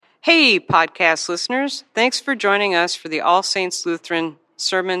Hey, podcast listeners. Thanks for joining us for the All Saints Lutheran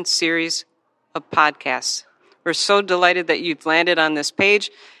Sermon Series of podcasts. We're so delighted that you've landed on this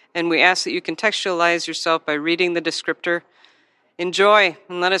page, and we ask that you contextualize yourself by reading the descriptor. Enjoy,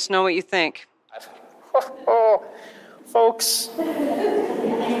 and let us know what you think. Folks,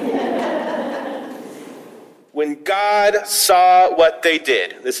 when God saw what they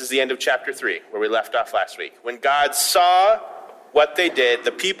did, this is the end of chapter 3, where we left off last week. When God saw what they did,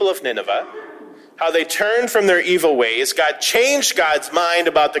 the people of Nineveh, how they turned from their evil ways, God changed God's mind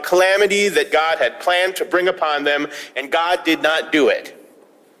about the calamity that God had planned to bring upon them, and God did not do it.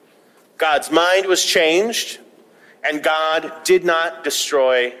 God's mind was changed, and God did not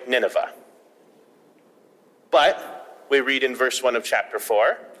destroy Nineveh. But, we read in verse 1 of chapter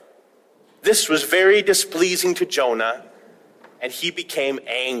 4, this was very displeasing to Jonah, and he became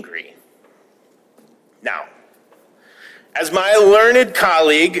angry. Now, as my learned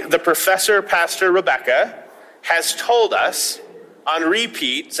colleague, the professor, Pastor Rebecca, has told us on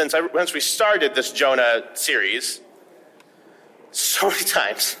repeat since we started this Jonah series, so many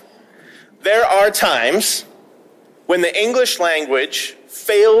times, there are times when the English language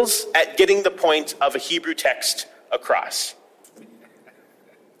fails at getting the point of a Hebrew text across.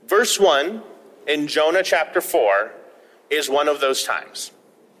 Verse 1 in Jonah chapter 4 is one of those times.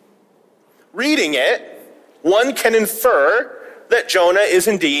 Reading it, one can infer that Jonah is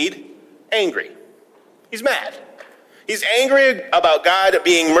indeed angry. He's mad. He's angry about God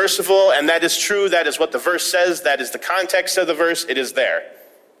being merciful, and that is true. That is what the verse says. That is the context of the verse. It is there.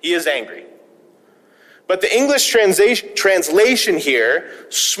 He is angry. But the English translation here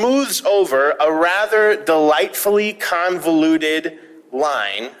smooths over a rather delightfully convoluted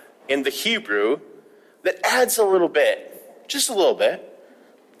line in the Hebrew that adds a little bit, just a little bit,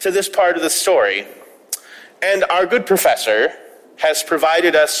 to this part of the story. And our good professor has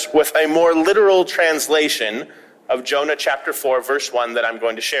provided us with a more literal translation of Jonah chapter 4, verse 1 that I'm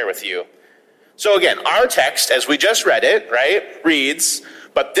going to share with you. So again, our text, as we just read it, right, reads,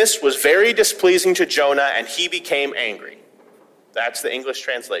 but this was very displeasing to Jonah, and he became angry. That's the English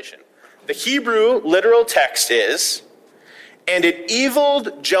translation. The Hebrew literal text is, and it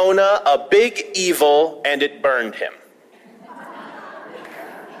eviled Jonah a big evil, and it burned him.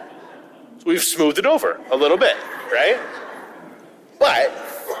 We've smoothed it over a little bit, right? But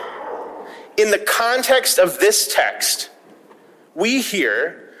in the context of this text, we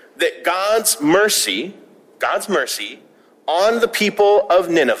hear that God's mercy on the people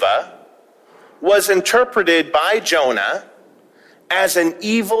of Nineveh was interpreted by Jonah as an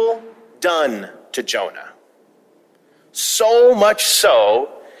evil done to Jonah. So much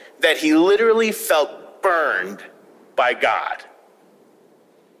so that he literally felt burned by God.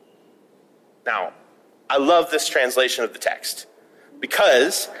 Now, I love this translation of the text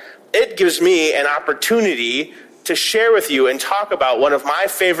because it gives me an opportunity to share with you and talk about one of my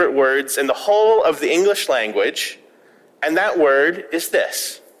favorite words in the whole of the English language, and that word is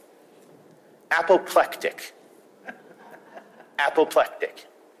this: apoplectic. Apoplectic.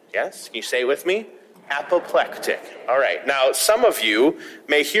 Yes? Can you say it with me? Apoplectic. All right. Now, some of you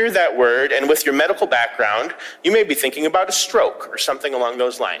may hear that word, and with your medical background, you may be thinking about a stroke or something along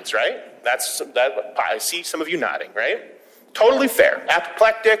those lines, right? I see some of you nodding, right? Totally fair.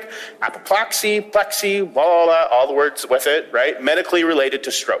 Apoplectic, apoplexy, plexy, blah, blah, blah, all the words with it, right? Medically related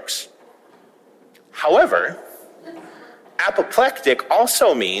to strokes. However, apoplectic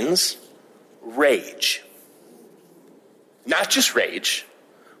also means rage. Not just rage,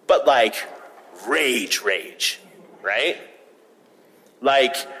 but like rage, right?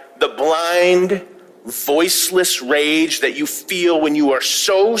 Like the blind, voiceless rage that you feel when you are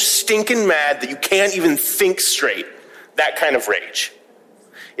so stinking mad that you can't even think straight. That kind of rage.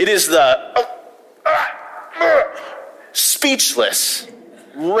 It is the speechless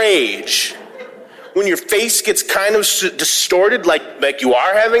rage when your face gets kind of distorted like you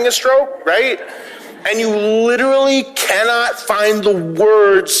are having a stroke, right? And you literally cannot find the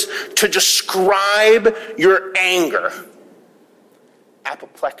words to describe your anger.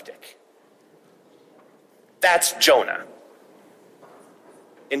 Apoplectic. That's Jonah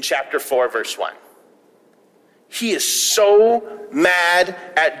in chapter 4, verse 1. He is so mad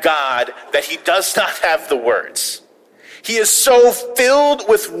at God that he does not have the words. He is so filled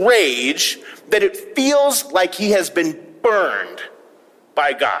with rage that it feels like he has been burned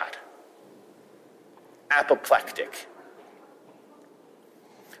by God. Apoplectic.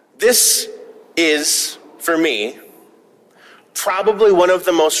 This is, for me, probably one of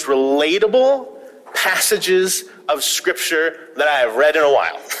the most relatable passages of Scripture that I have read in a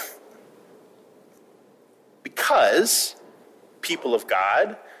while. Because, people of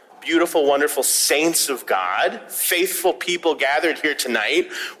God, beautiful, wonderful saints of God, faithful people gathered here tonight,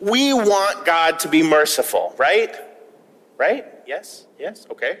 we want God to be merciful, right? Right? Yes? Yes?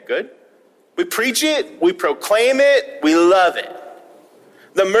 Okay, good. We preach it, we proclaim it, we love it.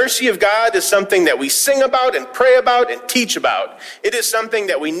 The mercy of God is something that we sing about and pray about and teach about. It is something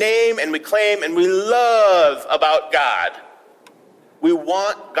that we name and we claim and we love about God. We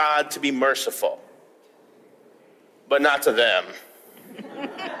want God to be merciful, but not to them.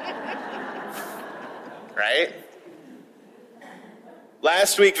 Right?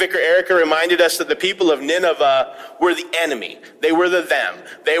 Last week, Vicar Erica reminded us that the people of Nineveh were the enemy. They were the them.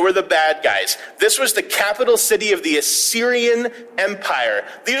 They were the bad guys. This was the capital city of the Assyrian Empire.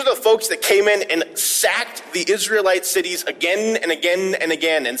 These are the folks that came in and sacked the Israelite cities again and again and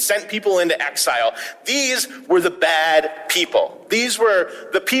again and sent people into exile. These were the bad people. These were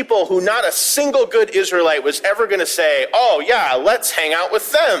the people who not a single good Israelite was ever going to say, oh yeah, let's hang out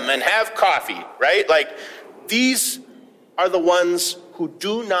with them and have coffee, right? Like, these are the ones who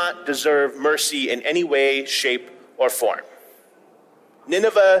do not deserve mercy in any way, shape, or form.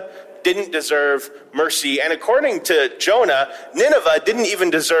 Nineveh didn't deserve mercy, and according to Jonah, Nineveh didn't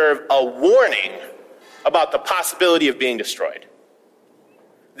even deserve a warning about the possibility of being destroyed.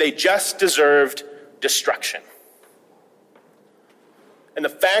 They just deserved destruction. And the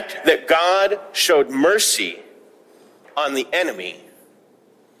fact that God showed mercy on the enemy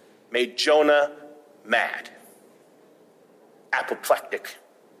made Jonah mad. Apoplectic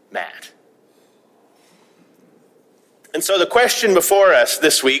mad. And so the question before us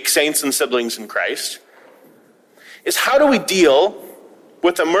this week, saints and siblings in Christ, is how do we deal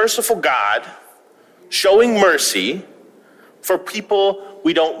with a merciful God showing mercy for people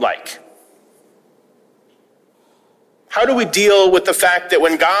we don't like? How do we deal with the fact that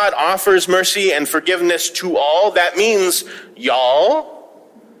when God offers mercy and forgiveness to all, that means y'all,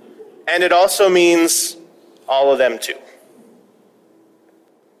 and it also means all of them too?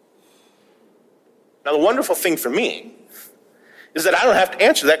 Now, the wonderful thing for me is that I don't have to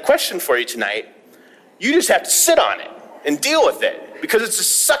answer that question for you tonight. You just have to sit on it and deal with it, because it's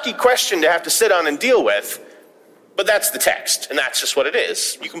a sucky question to have to sit on and deal with, but that's the text, and that's just what it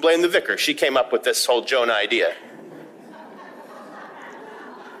is. You can blame the vicar. She came up with this whole Jonah idea.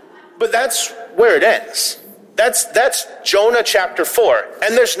 But that's where it ends. That's Jonah chapter 4,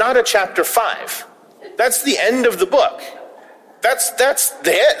 and there's not a chapter 5. That's the end of the book. That's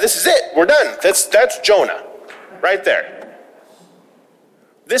the end. This is it. We're done. That's Jonah, right there.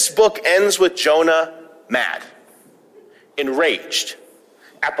 This book ends with Jonah mad, enraged,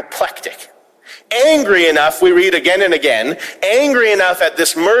 apoplectic, angry enough, we read again and again, angry enough at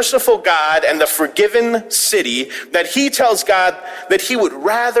this merciful God and the forgiven city that he tells God that he would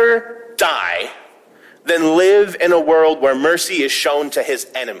rather die than live in a world where mercy is shown to his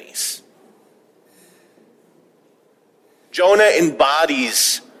enemies. Jonah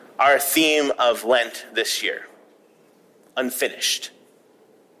embodies our theme of Lent this year, unfinished.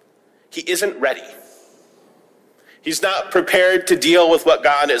 He isn't ready. He's not prepared to deal with what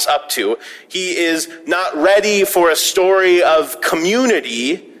God is up to. He is not ready for a story of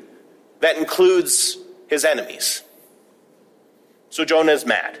community that includes his enemies. So Jonah is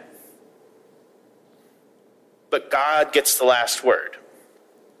mad. But God gets the last word.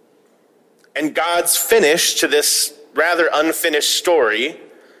 And God's finish to this rather unfinished story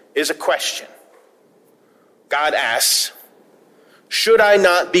is a question. God asks, should I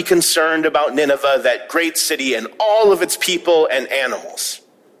not be concerned about Nineveh, that great city, and all of its people and animals?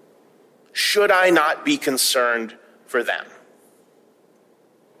 Should I not be concerned for them?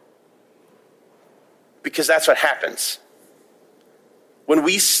 Because that's what happens. When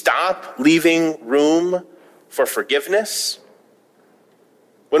we stop leaving room for forgiveness,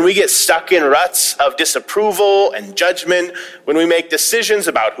 when we get stuck in ruts of disapproval and judgment, when we make decisions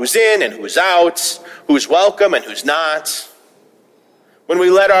about who's in and who's out, who's welcome and who's not, when we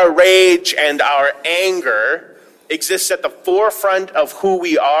let our rage and our anger exist at the forefront of who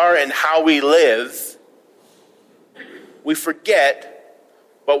we are and how we live, we forget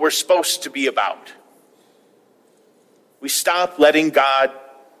what we're supposed to be about. We stop letting God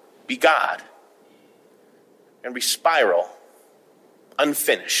be God, and we spiral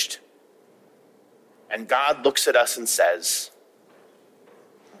unfinished. And God looks at us and says,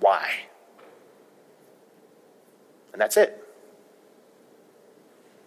 why? And that's it.